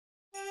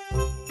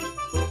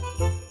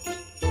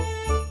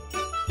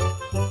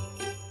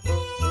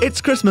It's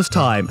Christmas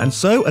time, and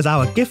so as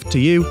our gift to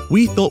you,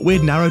 we thought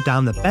we'd narrow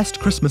down the best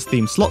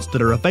Christmas-themed slots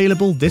that are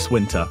available this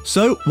winter.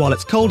 So, while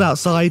it's cold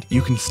outside,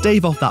 you can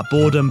stave off that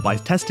boredom by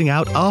testing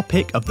out our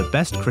pick of the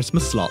best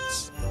Christmas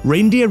slots.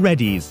 Reindeer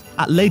Readies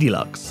at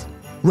Ladylux.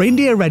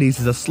 Reindeer Readies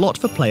is a slot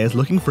for players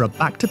looking for a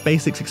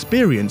back-to-basics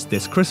experience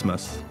this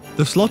Christmas.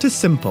 The slot is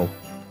simple.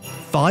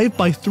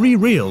 5x3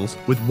 reels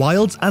with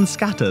wilds and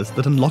scatters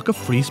that unlock a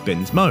free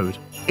spins mode.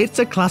 It's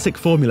a classic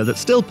formula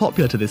that's still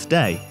popular to this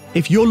day.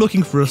 If you're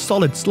looking for a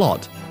solid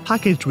slot,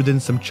 packaged within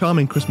some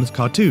charming Christmas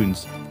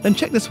cartoons, then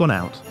check this one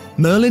out.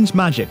 Merlin's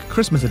Magic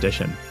Christmas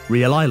Edition,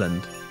 Real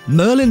Island.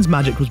 Merlin's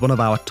Magic was one of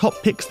our top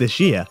picks this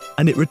year,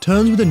 and it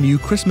returns with a new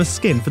Christmas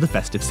skin for the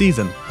festive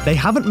season. They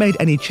haven't made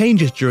any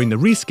changes during the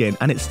reskin,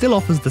 and it still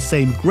offers the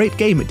same great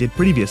game it did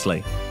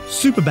previously.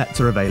 Super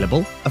bets are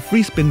available, a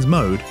free spins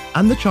mode,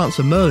 and the chance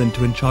for Merlin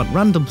to enchant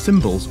random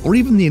symbols or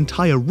even the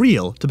entire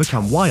reel to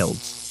become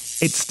wilds.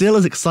 It's still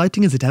as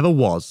exciting as it ever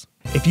was.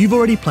 If you've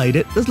already played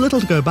it, there's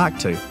little to go back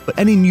to, but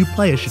any new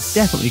player should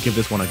definitely give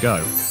this one a go.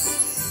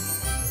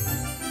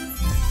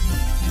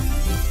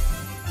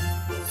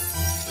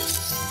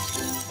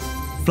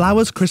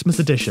 Flowers Christmas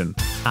Edition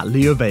at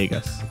Leo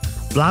Vegas.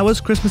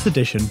 Flowers Christmas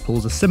Edition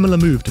pulls a similar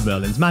move to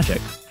Merlin's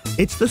Magic.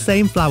 It's the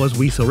same flowers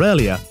we saw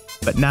earlier,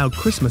 but now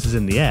Christmas is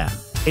in the air.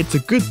 It's a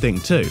good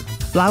thing too.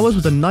 Flowers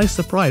was a nice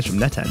surprise from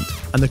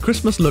NetEnt, and the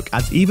Christmas look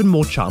adds even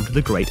more charm to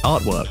the great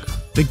artwork.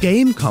 The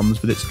game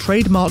comes with its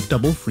trademark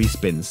double free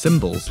spins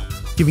symbols,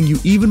 giving you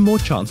even more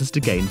chances to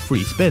gain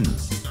free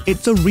spins.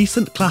 It's a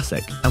recent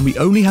classic, and we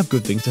only have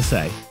good things to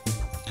say.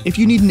 If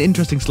you need an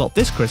interesting slot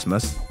this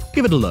Christmas,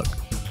 give it a look.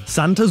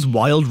 Santa's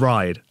Wild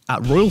Ride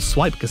at Royal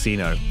Swipe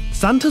Casino.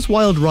 Santa's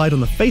Wild Ride on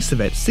the face of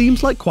it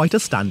seems like quite a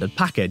standard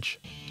package.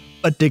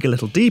 But dig a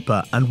little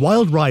deeper and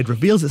Wild Ride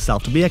reveals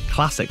itself to be a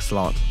classic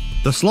slot.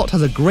 The slot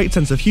has a great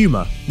sense of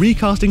humour,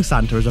 recasting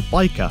Santa as a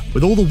biker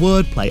with all the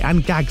wordplay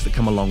and gags that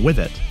come along with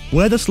it.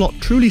 Where the slot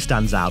truly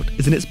stands out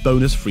is in its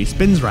bonus free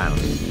spins round.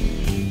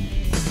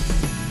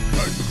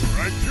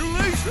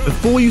 Congratulations!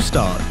 Before you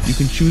start, you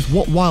can choose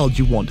what wild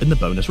you want in the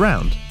bonus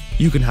round.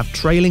 You can have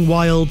trailing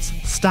wilds,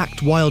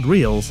 stacked wild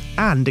reels,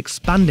 and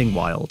expanding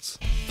wilds.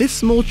 This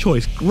small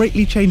choice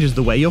greatly changes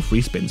the way your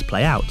free spins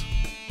play out.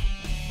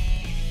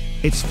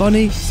 It's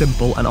funny,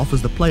 simple, and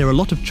offers the player a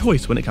lot of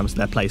choice when it comes to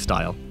their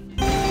playstyle.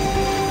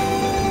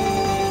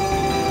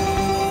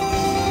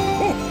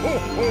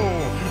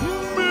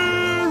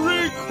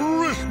 Merry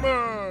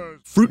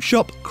Christmas! Fruit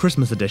Shop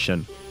Christmas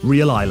Edition,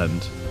 Real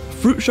Island.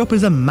 Fruit Shop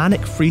is a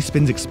manic free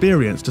spins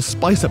experience to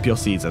spice up your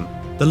season.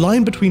 The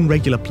line between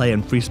regular play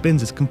and free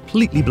spins is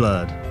completely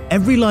blurred.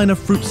 Every line of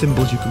fruit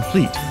symbols you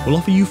complete will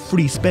offer you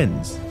free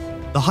spins.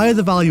 The higher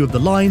the value of the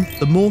line,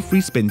 the more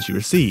free spins you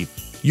receive.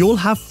 You'll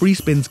have free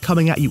spins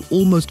coming at you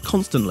almost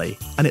constantly,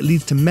 and it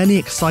leads to many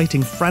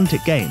exciting,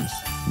 frantic games.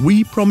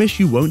 We promise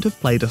you won't have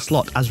played a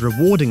slot as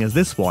rewarding as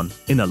this one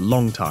in a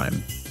long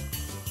time.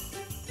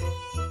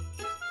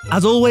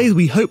 As always,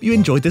 we hope you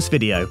enjoyed this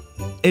video.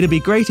 It'd be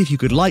great if you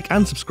could like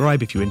and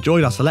subscribe if you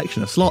enjoyed our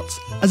selection of slots,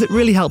 as it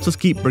really helps us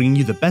keep bringing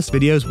you the best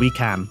videos we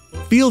can.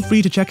 Feel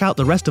free to check out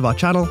the rest of our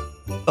channel,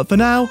 but for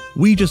now,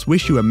 we just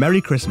wish you a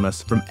Merry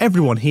Christmas from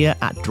everyone here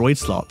at Droid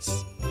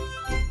Slots.